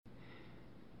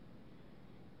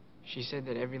She said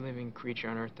that every living creature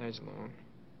on Earth dies alone.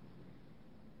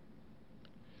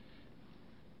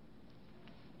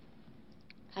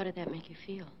 How did that make you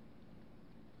feel?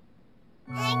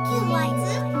 Thank you,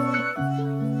 Liza.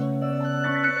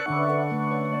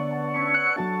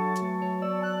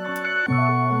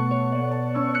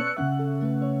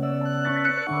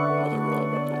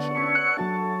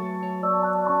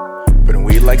 Putting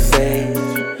weed like sage,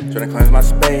 trying to cleanse my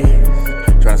space,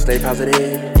 trying to stay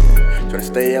positive, trying to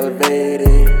stay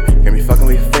elevated. Get me fucking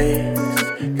with face,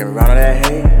 get me round on that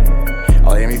hate.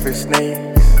 All they me for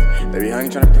snakes, they be hungry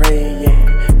trying to pray,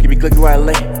 yeah. Keep me clicking where I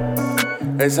lay,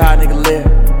 that's how a nigga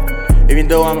live. Even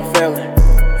though I'm a felon,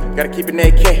 gotta keep an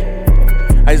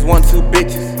AK. I just want 2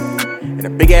 bitches in a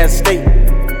big ass state,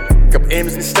 couple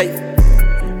M's in the state,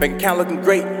 bank account looking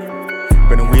great.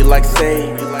 Putting weed like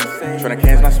sage, tryna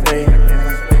cleanse my space,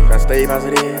 tryna stay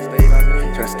positive,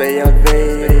 tryna stay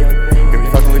elevated. Get me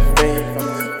fucking with faith,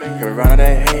 get me round on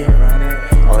that hate.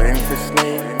 All aiming for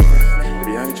snakes, they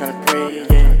be hungry tryna pray,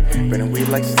 yeah. Putting weed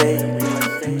like sage,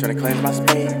 tryna cleanse my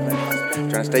space,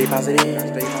 tryna stay positive,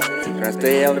 tryna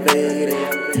stay elevated.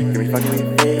 Get me fucking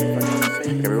with faith,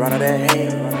 get me round on that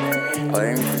hate. All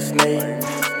aiming for snakes,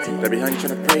 they be hungry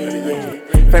tryna pray,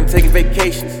 yeah. Fam taking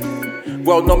vacations.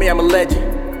 Well, know me, I'm a legend.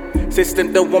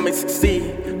 System don't want me to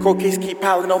succeed. Cold case keep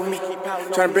piling on me.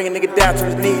 Trying to bring a nigga down to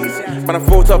his knees. But I'm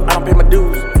full tough, I don't pay my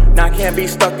dues. Now I can't be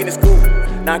stuck in this school.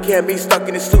 Now I can't be stuck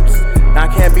in the suits. Now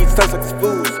I can't be stuck like these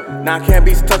fools. Now I can't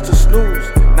be stuck to snooze.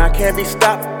 Now I can't be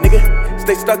stopped, nigga.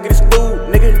 Stay stuck in this food,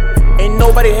 nigga. Ain't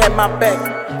nobody had my back.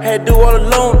 Had to do all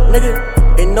alone,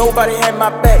 nigga. Ain't nobody had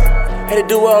my back. Had to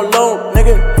do all alone,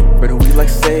 nigga. Better weed like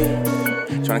sage.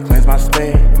 Trying to cleanse my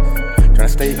space. Tryna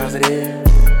stay positive,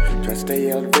 tryna stay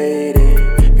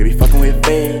elevated. Get me fucking with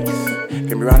face,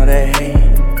 get me round on that hate.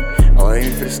 All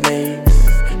aiming for the snakes,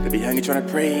 they be hungry tryna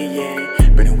pray, yeah.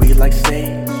 Burning weed like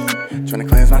sage, tryna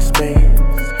cleanse my space,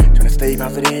 tryna stay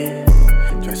positive,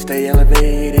 tryna stay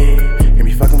elevated. Get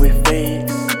me fucking with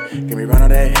face, get me round on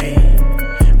that hate.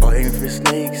 All aiming for the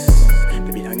snakes,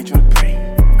 they be hungry tryna pray.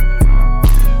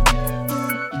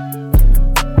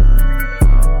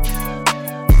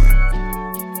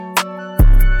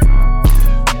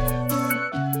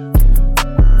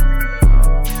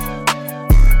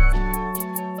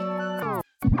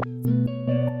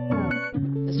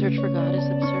 The search for God is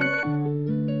absurd.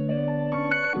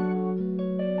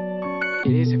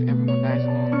 It is if everyone dies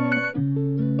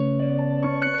alone.